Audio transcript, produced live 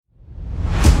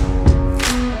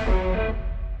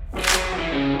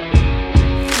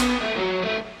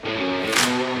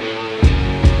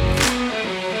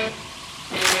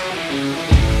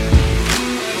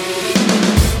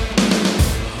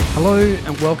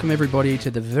welcome everybody to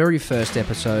the very first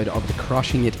episode of the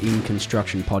Crushing It in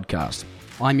Construction podcast.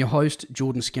 I'm your host,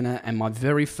 Jordan Skinner, and my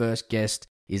very first guest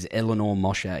is Elinor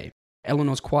Moshe.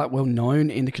 Elinor's quite well known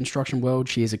in the construction world.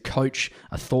 She is a coach,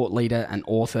 a thought leader, an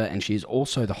author, and she is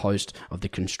also the host of the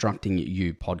Constructing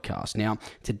You podcast. Now,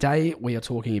 today we are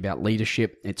talking about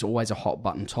leadership. It's always a hot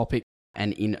button topic,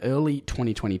 and in early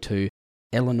 2022,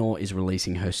 Elinor is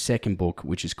releasing her second book,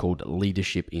 which is called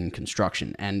Leadership in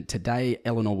Construction. And today,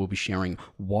 Elinor will be sharing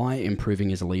why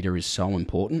improving as a leader is so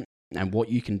important and what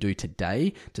you can do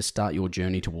today to start your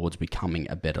journey towards becoming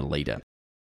a better leader.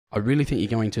 I really think you're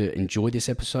going to enjoy this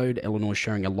episode. Elinor is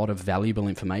sharing a lot of valuable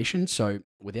information. So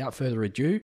without further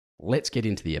ado, let's get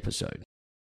into the episode.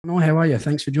 Elinor, how are you?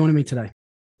 Thanks for joining me today.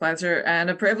 Pleasure and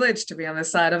a privilege to be on this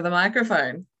side of the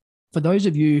microphone. For those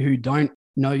of you who don't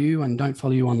know you and don't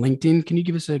follow you on LinkedIn, can you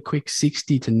give us a quick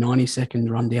 60 to 90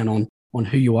 second rundown on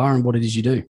who you are and what it is you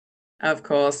do? Of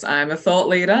course, I'm a thought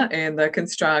leader in the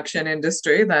construction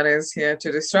industry that is here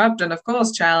to disrupt and, of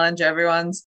course, challenge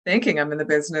everyone's thinking. I'm in the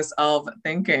business of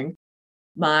thinking.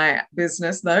 My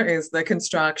business, though, is the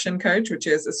Construction Coach, which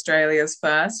is Australia's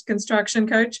first construction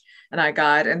coach, and I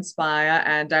guide, inspire,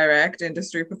 and direct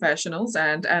industry professionals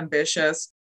and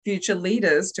ambitious future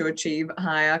leaders to achieve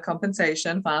higher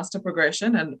compensation, faster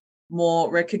progression, and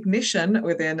more recognition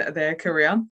within their career.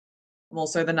 I'm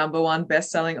also the #1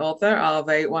 best-selling author of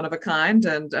a one-of-a-kind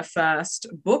and a first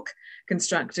book,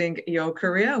 Constructing Your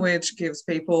Career, which gives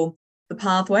people the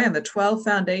pathway and the 12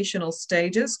 foundational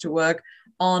stages to work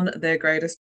on their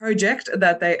greatest project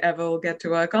that they ever will get to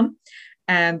work on.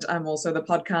 And I'm also the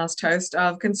podcast host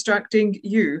of Constructing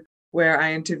You, where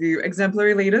I interview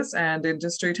exemplary leaders and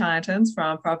industry titans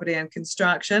from property and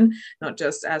construction, not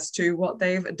just as to what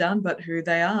they've done, but who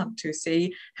they are, to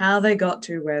see how they got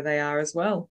to where they are as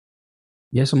well.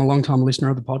 Yes, I'm a long-time listener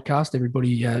of the podcast.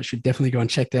 Everybody should definitely go and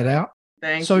check that out.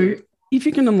 Thank you. If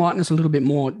you can enlighten us a little bit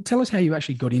more, tell us how you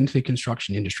actually got into the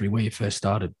construction industry, where you first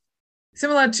started.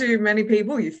 Similar to many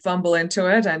people, you fumble into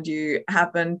it and you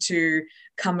happen to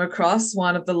come across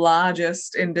one of the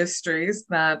largest industries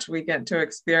that we get to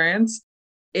experience.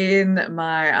 In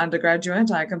my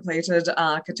undergraduate, I completed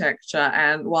architecture,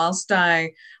 and whilst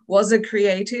I was a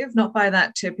creative, not by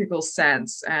that typical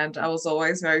sense, and I was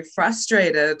always very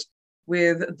frustrated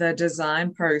with the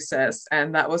design process,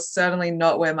 and that was certainly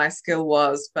not where my skill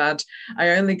was, but I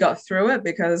only got through it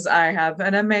because I have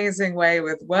an amazing way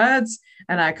with words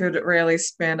and I could really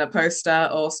spin a poster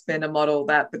or spin a model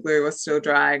that the glue was still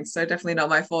drying. So definitely not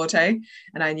my forte,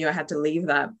 and I knew I had to leave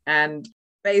that. And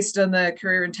based on the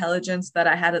career intelligence that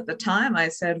I had at the time, I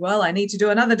said, well, I need to do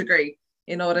another degree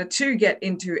in order to get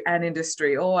into an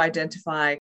industry or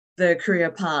identify the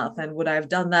career path. And would I have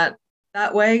done that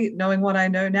way, knowing what I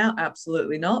know now?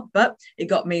 Absolutely not. But it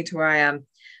got me to where I am.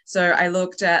 So I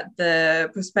looked at the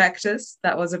prospectus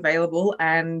that was available,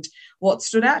 and what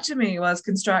stood out to me was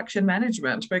construction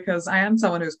management, because I am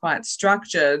someone who's quite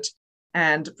structured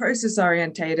and process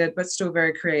orientated, but still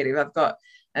very creative. I've got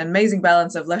an amazing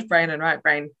balance of left brain and right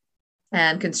brain,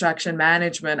 and construction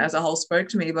management as a whole spoke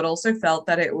to me, but also felt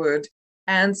that it would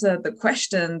answer the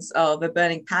questions of the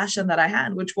burning passion that I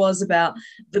had, which was about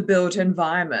the built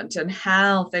environment and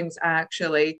how things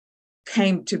actually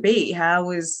came to be.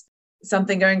 How is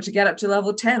something going to get up to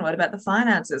level 10? What about the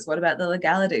finances? What about the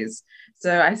legalities?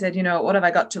 So I said, what have I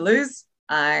got to lose?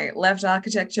 I left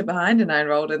architecture behind and I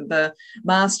enrolled in the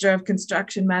Master of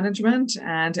Construction Management,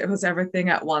 and it was everything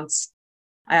at once.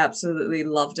 I absolutely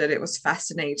loved it. It was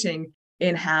fascinating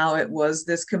in how it was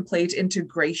this complete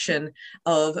integration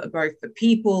of both the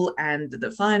people and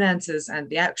the finances and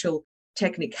the actual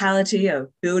technicality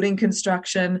of building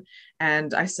construction.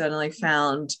 And I certainly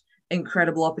found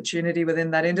incredible opportunity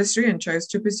within that industry and chose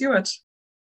to pursue it.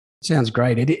 Sounds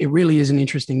great. It really is an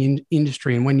interesting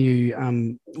industry. And when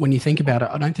you think about it,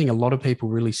 I don't think a lot of people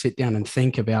really sit down and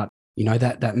think about,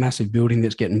 that massive building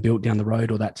that's getting built down the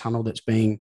road or that tunnel that's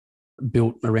being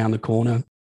built around the corner.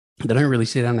 They don't really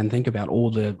sit down and think about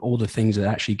all the things that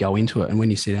actually go into it. And when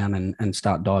you sit down and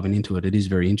start diving into it, it is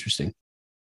very interesting.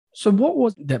 So what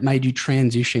was that made you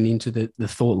transition into the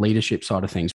thought leadership side of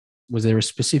things? Was there a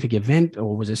specific event,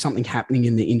 or was there something happening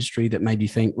in the industry that made you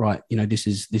think, right, this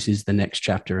is the next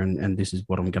chapter and this is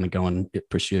what I'm going to go and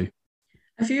pursue?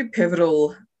 A few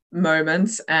pivotal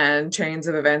moments and chains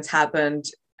of events happened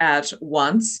at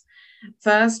once.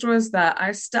 First was that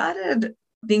I started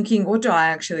thinking, what do I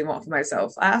actually want for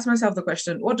myself? I asked myself the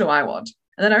question, what do I want?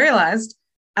 And then I realized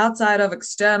outside of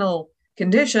external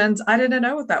conditions, I didn't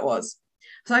know what that was.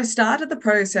 So I started the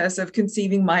process of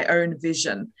conceiving my own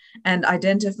vision and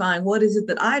identifying what is it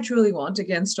that I truly want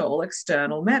against all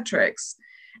external metrics.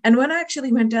 And when I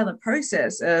actually went down the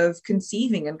process of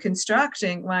conceiving and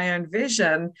constructing my own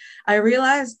vision, I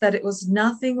realized that it was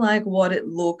nothing like what it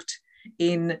looked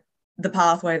in the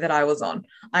pathway that I was on.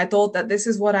 I thought that this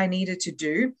is what I needed to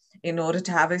do in order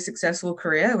to have a successful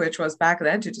career, which was back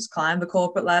then to just climb the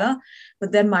corporate ladder.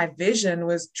 But then my vision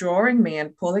was drawing me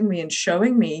and pulling me and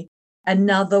showing me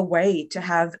another way to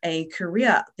have a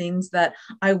career, things that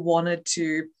I wanted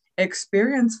to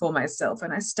experience for myself.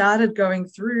 And I started going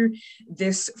through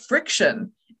this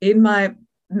friction in my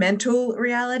mental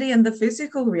reality, and the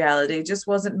physical reality just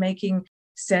wasn't making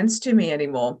sense to me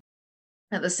anymore.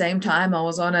 At the same time, I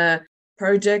was on a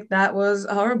project that was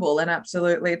horrible and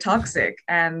absolutely toxic.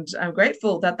 And I'm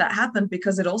grateful that that happened,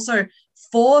 because it also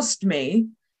forced me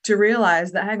to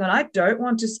realize that, hang on, I don't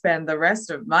want to spend the rest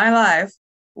of my life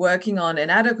working on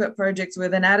inadequate projects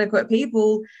with inadequate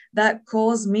people that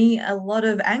cause me a lot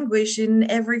of anguish in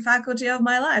every faculty of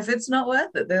my life. It's not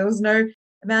worth it. There was no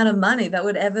amount of money that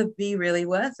would ever be really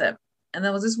worth it. And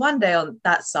there was this one day on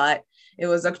that site. It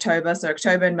was October, so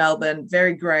October in Melbourne,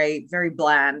 very grey, very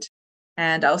bland.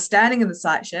 And I was standing in the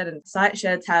site shed, and site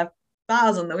sheds have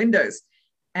bars on the windows.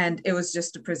 And it was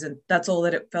just a prison. That's all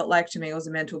that it felt like to me. It was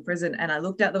a mental prison. And I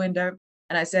looked out the window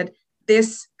and I said,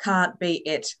 this can't be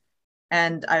it.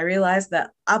 And I realized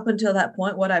that up until that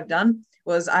point, what I've done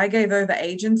was I gave over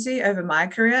agency over my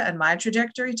career and my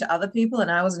trajectory to other people,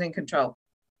 and I wasn't in control.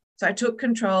 So I took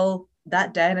control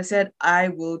that day and I said, I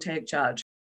will take charge.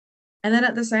 And then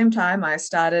at the same time, I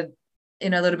started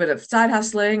in a little bit of side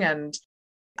hustling and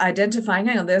identifying,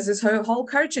 hang on, there's this whole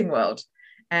coaching world.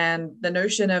 And the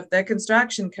notion of the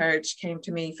construction coach came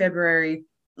to me February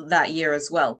that year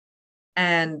as well.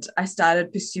 And I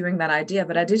started pursuing that idea,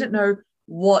 but I didn't know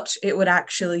what it would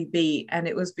actually be. And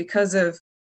it was because of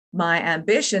my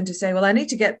ambition to say, well, I need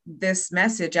to get this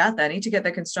message out there. I need to get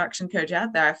the construction coach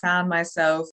out there. I found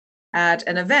myself at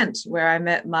an event where I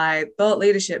met my thought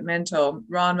leadership mentor,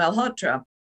 Ron Malhotra.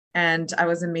 And I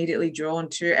was immediately drawn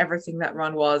to everything that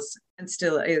Ron was and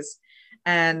still is.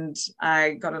 And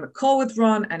I got on a call with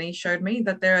Ron, and he showed me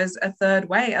that there is a third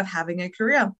way of having a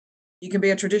career. You can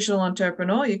be a traditional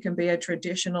entrepreneur, you can be a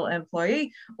traditional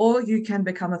employee, or you can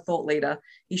become a thought leader.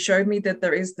 He showed me that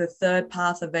there is the third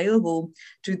path available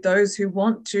to those who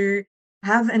want to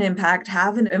have an impact,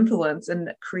 have an influence,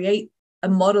 and create a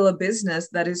model of business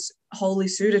that is wholly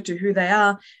suited to who they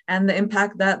are and the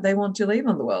impact that they want to leave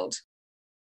on the world.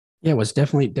 Yeah, it was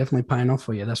definitely paying off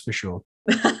for you, that's for sure.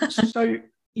 So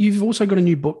you've also got a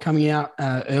new book coming out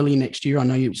early next year. I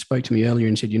know you spoke to me earlier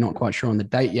and said you're not quite sure on the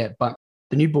date yet, but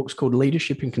the new book's called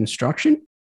Leadership in Construction.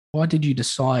 Why did you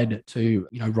decide to,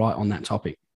 write on that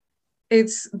topic?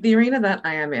 It's the arena that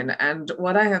I am in. And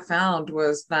what I have found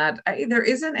was that there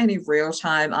isn't any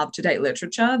real-time, up-to-date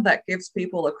literature that gives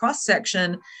people a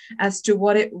cross-section as to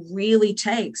what it really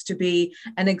takes to be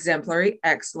an exemplary,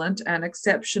 excellent, and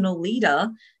exceptional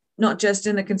leader, not just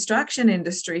in the construction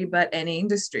industry, but any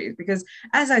industries. Because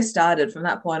as I started from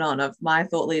that point on of my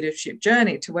thought leadership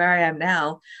journey to where I am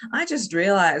now, I just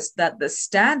realized that the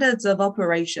standards of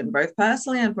operation, both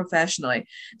personally and professionally,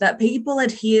 that people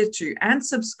adhere to and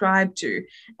subscribe to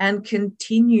and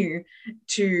continue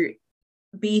to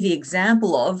be the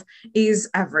example of is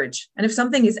average. And if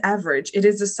something is average, it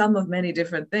is the sum of many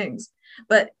different things.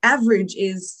 But average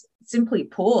is simply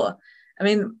poor. I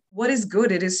mean, what is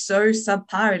good? It is so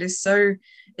subpar.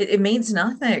 It means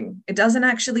nothing. It doesn't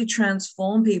actually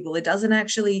transform people. It doesn't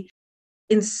actually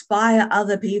inspire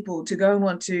other people to go and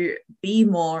want to be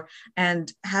more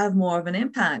and have more of an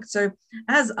impact. So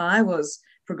as I was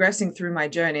progressing through my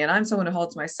journey, and I'm someone who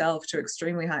holds myself to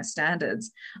extremely high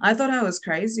standards, I thought I was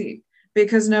crazy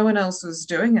because no one else was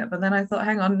doing it. But then I thought,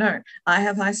 hang on, no, I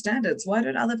have high standards. Why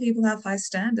don't other people have high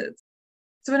standards?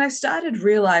 So when I started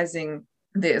realizing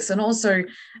this and also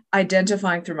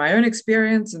identifying through my own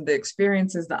experience and the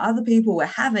experiences that other people were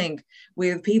having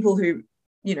with people who,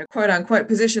 quote unquote,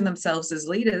 position themselves as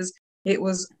leaders, it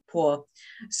was poor.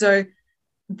 So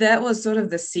that was sort of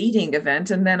the seeding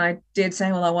event. And then I did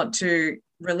say, well, I want to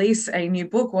release a new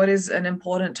book. What is an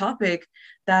important topic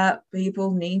that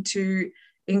people need to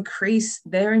increase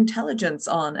their intelligence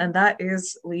on? And that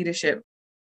is leadership.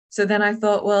 So then I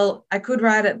thought, well, I could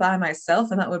write it by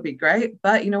myself and that would be great.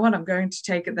 But you know what? I'm going to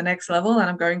take it the next level and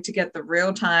I'm going to get the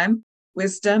real-time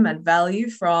wisdom and value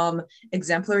from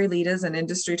exemplary leaders and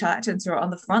industry titans who are on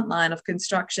the front line of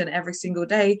construction every single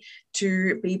day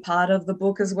to be part of the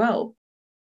book as well.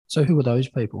 So who were those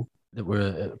people that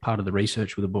were part of the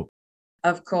research with the book?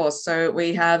 Of course. So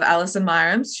we have Alison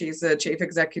Myrams. She's the Chief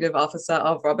Executive Officer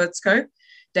of Roberts Co.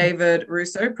 David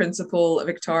Russo, Principal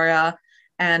Victoria,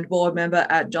 and board member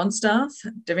at Johnstaff,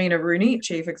 Davina Rooney,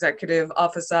 Chief Executive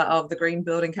Officer of the Green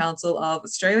Building Council of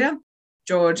Australia,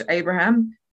 George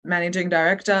Abraham, Managing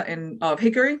Director of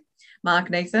Hickory, Mark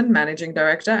Nathan, Managing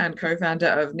Director and co-founder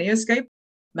of Neoscape,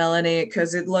 Melanie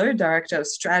Kozidlo, Director of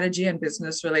Strategy and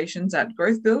Business Relations at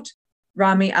Growth Build,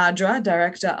 Rami Adra,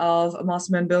 Director of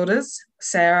Mossman Builders,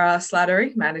 Sarah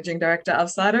Slattery, Managing Director of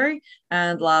Slattery,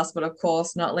 and last but of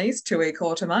course not least, Tui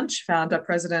Kortemunch, Founder,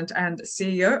 President and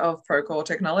CEO of Procore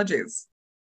Technologies.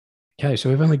 Okay, so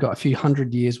we've only got a few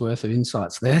hundred years worth of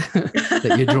insights there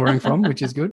that you're drawing from, which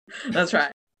is good. That's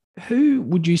right. Who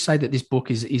would you say that this book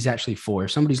is actually for?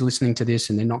 If somebody's listening to this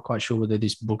and they're not quite sure whether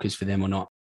this book is for them or not,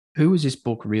 who is this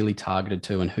book really targeted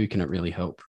to and who can it really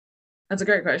help? That's a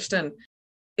great question.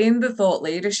 In the thought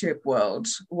leadership world,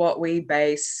 what we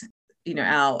base,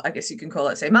 I guess you can call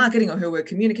it, say, marketing or who we're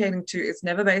communicating to, it's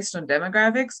never based on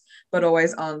demographics, but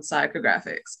always on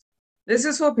psychographics. This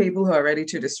is for people who are ready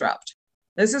to disrupt.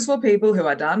 This is for people who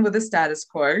are done with the status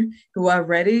quo, who are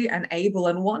ready and able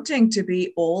and wanting to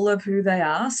be all of who they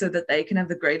are so that they can have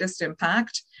the greatest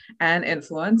impact and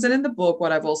influence. And in the book,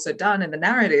 what I've also done in the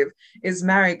narrative is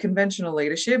marry conventional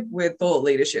leadership with thought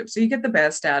leadership. So you get the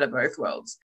best out of both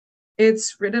worlds.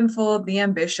 It's written for the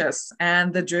ambitious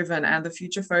and the driven and the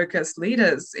future-focused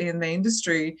leaders in the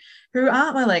industry who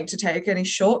aren't willing to take any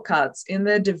shortcuts in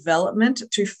their development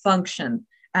to function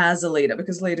as a leader,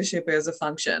 because leadership is a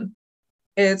function.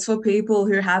 It's for people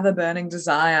who have a burning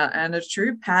desire and a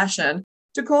true passion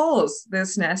to cause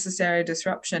this necessary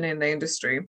disruption in the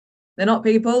industry. They're not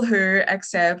people who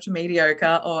accept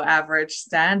mediocre or average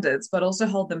standards, but also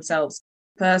hold themselves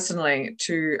personally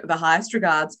to the highest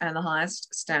regards and the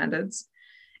highest standards.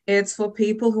 It's for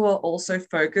people who are also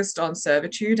focused on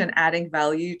servitude and adding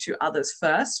value to others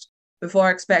first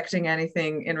before expecting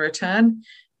anything in return.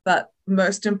 But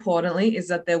most importantly is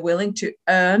that they're willing to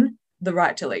earn the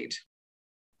right to lead.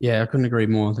 Yeah, I couldn't agree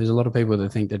more. There's a lot of people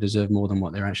that think they deserve more than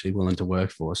what they're actually willing to work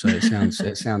for. So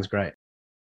it sounds great.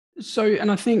 So, and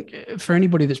I think for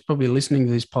anybody that's probably listening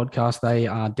to this podcast, they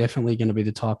are definitely going to be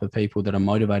the type of people that are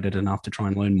motivated enough to try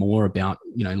and learn more about,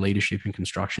 leadership and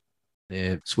construction.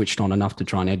 They're switched on enough to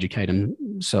try and educate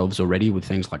themselves already with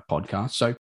things like podcasts.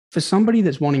 So for somebody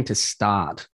that's wanting to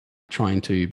start trying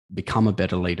to become a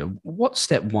better leader, what's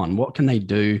step one? What can they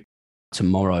do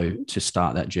tomorrow to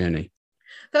start that journey?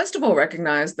 First of all,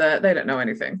 recognize that they don't know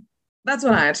anything. That's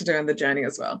what I had to do in the journey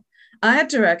as well. I had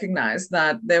to recognize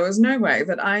that there was no way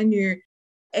that I knew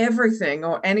everything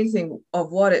or anything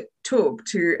of what it took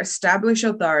to establish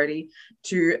authority,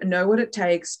 to know what it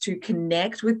takes to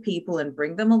connect with people and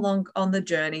bring them along on the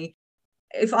journey.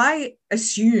 If I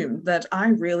assumed that I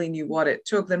really knew what it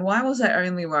took, then why was I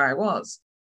only where I was?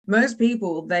 Most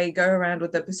people, they go around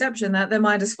with the perception that their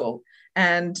mind is full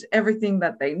and everything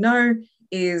that they know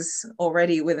is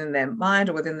already within their mind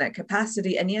or within their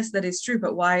capacity. And yes, that is true,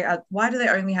 but why do they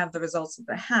only have the results that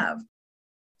they have?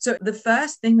 So the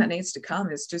first thing that needs to come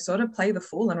is to sort of play the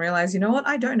fool and realize, you know what,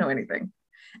 I don't know anything.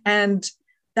 And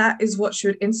that is what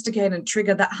should instigate and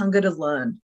trigger that hunger to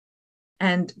learn.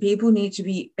 And people need to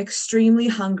be extremely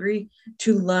hungry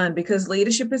to learn, because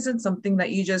leadership isn't something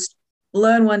that you just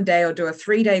learn one day or do a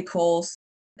 3-day course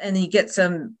and you get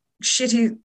some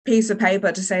shitty piece of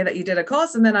paper to say that you did a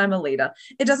course and then I'm a leader.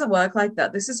 It doesn't work like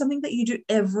that. This is something that you do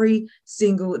every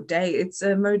single day. It's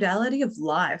a modality of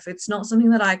life. It's not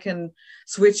something that I can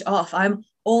switch off. I'm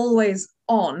always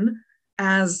on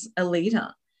as a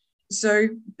leader. So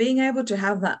being able to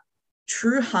have that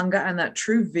true hunger and that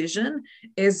true vision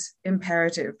is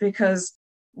imperative, because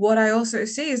what I also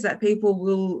see is that people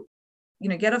will,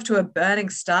 get off to a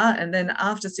burning start, and then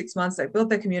after 6 months, they've built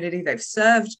their community, they've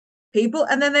served people,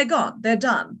 and then they're gone. They're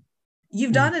done.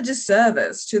 You've done a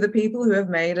disservice to the people who have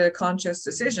made a conscious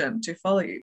decision to follow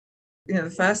you. The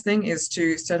first thing is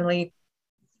to certainly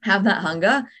have that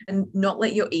hunger and not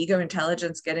let your ego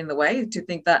intelligence get in the way, to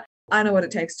think that I know what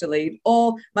it takes to lead,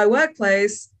 or my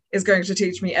workplace is going to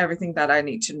teach me everything that I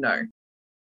need to know.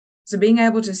 So being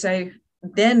able to say,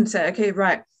 okay,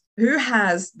 right, who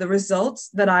has the results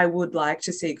that I would like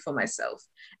to seek for myself?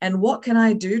 And what can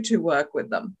I do to work with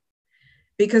them?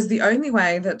 Because the only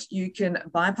way that you can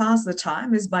bypass the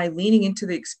time is by leaning into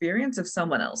the experience of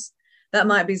someone else. That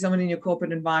might be someone in your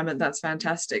corporate environment, that's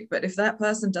fantastic. But if that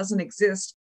person doesn't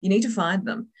exist, you need to find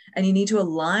them and you need to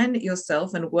align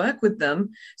yourself and work with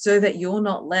them so that you're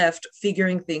not left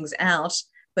figuring things out,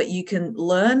 but you can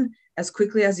learn as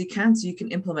quickly as you can so you can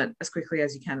implement as quickly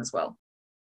as you can as well.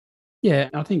 Yeah,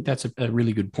 I think that's a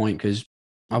really good point, because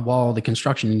while the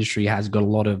construction industry has got a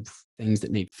lot of things that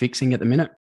need fixing at the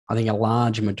minute, I think a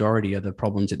large majority of the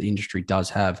problems that the industry does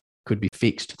have could be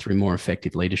fixed through more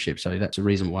effective leadership. So that's the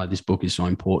reason why this book is so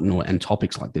important, and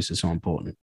topics like this are so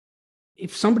important.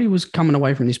 If somebody was coming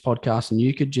away from this podcast and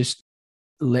you could just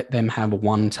let them have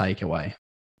one takeaway,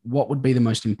 what would be the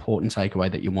most important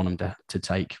takeaway that you want them to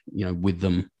take, with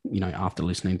them, after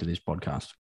listening to this podcast?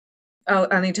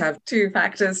 I need to have two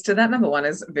factors to that. Number one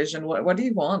is vision. What do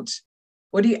you want?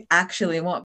 What do you actually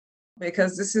want?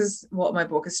 Because this is what my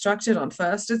book is structured on.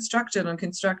 First, it's structured on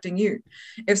constructing you.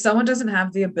 If someone doesn't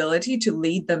have the ability to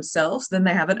lead themselves, then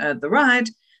they haven't earned the right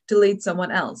to lead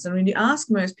someone else. And when you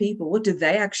ask most people, what do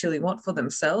they actually want for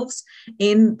themselves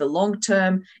in the long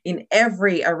term, in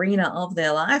every arena of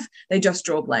their life, they just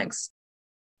draw blanks.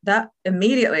 That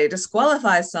immediately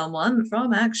disqualifies someone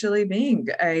from actually being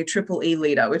a triple E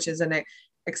leader, which is an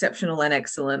exceptional and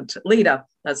excellent leader.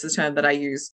 That's the term that I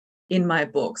use in my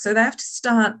book. So they have to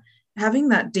start having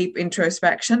that deep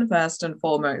introspection first and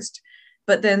foremost.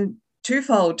 But then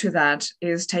twofold to that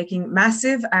is taking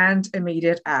massive and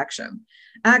immediate action.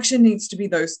 Action needs to be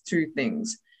those two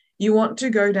things. You want to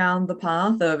go down the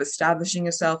path of establishing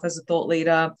yourself as a thought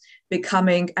leader,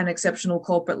 becoming an exceptional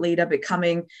corporate leader,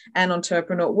 becoming an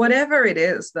entrepreneur, whatever it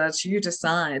is that you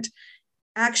decide.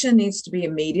 Action needs to be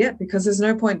immediate, because there's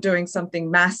no point doing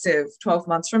something massive 12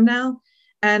 months from now.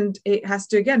 And it has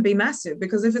to, again, be massive,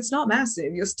 because if it's not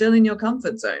massive, you're still in your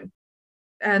comfort zone.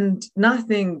 And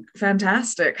nothing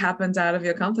fantastic happens out of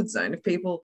your comfort zone. If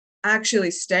people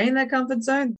actually stay in their comfort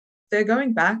zone, they're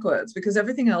going backwards, because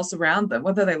everything else around them,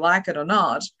 whether they like it or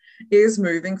not, is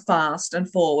moving fast and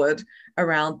forward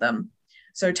around them.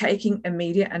 So taking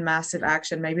immediate and massive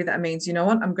action, maybe that means, you know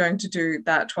what, I'm going to do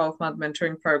that 12-month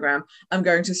mentoring program. I'm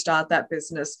going to start that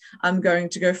business. I'm going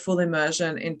to go full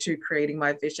immersion into creating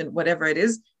my vision, whatever it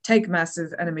is. Take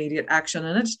massive and immediate action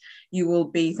in it. You will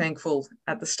be thankful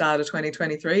at the start of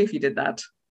 2023 if you did that.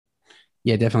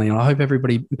 Yeah, definitely. And I hope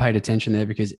everybody paid attention there,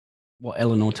 because what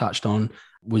Elinor touched on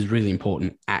was really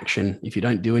important. Action. If you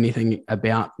don't do anything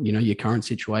about, your current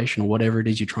situation or whatever it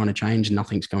is you're trying to change,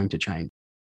 nothing's going to change.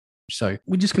 So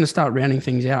we're just going to start rounding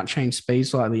things out, change speed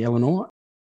slightly, Elinor.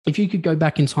 If you could go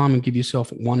back in time and give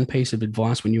yourself one piece of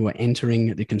advice when you were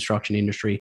entering the construction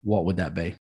industry, what would that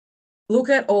be? Look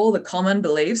at all the common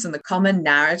beliefs and the common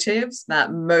narratives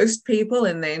that most people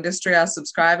in the industry are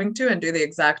subscribing to, and do the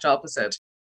exact opposite.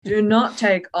 Do not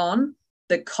take on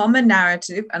the common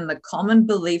narrative and the common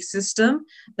belief system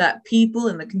that people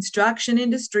in the construction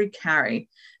industry carry,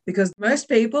 because most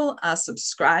people are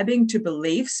subscribing to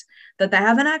beliefs that they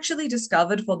haven't actually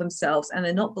discovered for themselves, and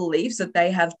they're not beliefs that they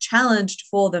have challenged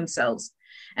for themselves.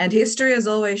 And history has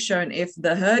always shown, if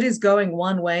the herd is going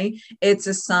one way, it's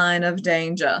a sign of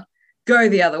danger. Go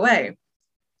the other way.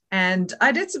 And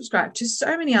I did subscribe to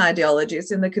so many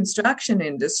ideologies in the construction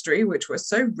industry, which were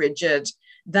so rigid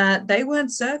that they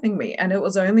weren't serving me. And it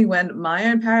was only when my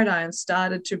own paradigm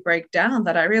started to break down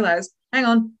that I realized, hang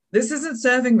on, this isn't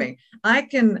serving me. I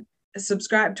can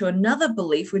subscribe to another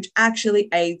belief which actually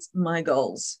aids my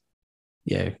goals.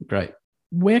 Yeah, great.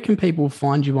 Where can people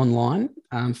find you online,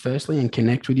 firstly, and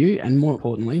connect with you? And more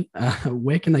importantly,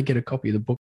 where can they get a copy of the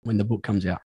book when the book comes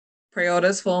out?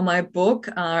 Pre-orders for my book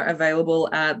are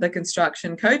available at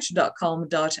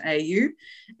theconstructioncoach.com.au.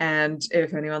 And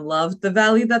if anyone loved the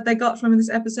value that they got from this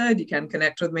episode, you can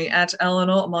connect with me at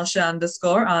Elinor Moshe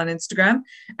 _ on Instagram.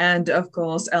 And of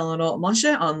course, Elinor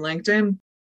Moshe on LinkedIn.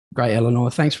 Great, Elinor.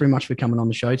 Thanks very much for coming on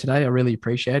the show today. I really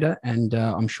appreciate it. And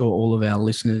I'm sure all of our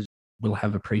listeners will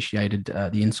have appreciated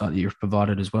the insight that you've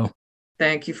provided as well.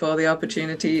 Thank you for the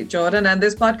opportunity, Jordan. And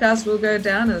this podcast will go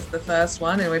down as the first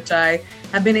one in which I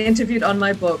have been interviewed on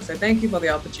my book. So thank you for the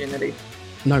opportunity.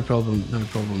 No problem. No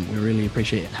problem. We really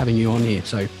appreciate having you on here.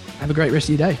 So have a great rest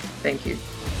of your day. Thank you.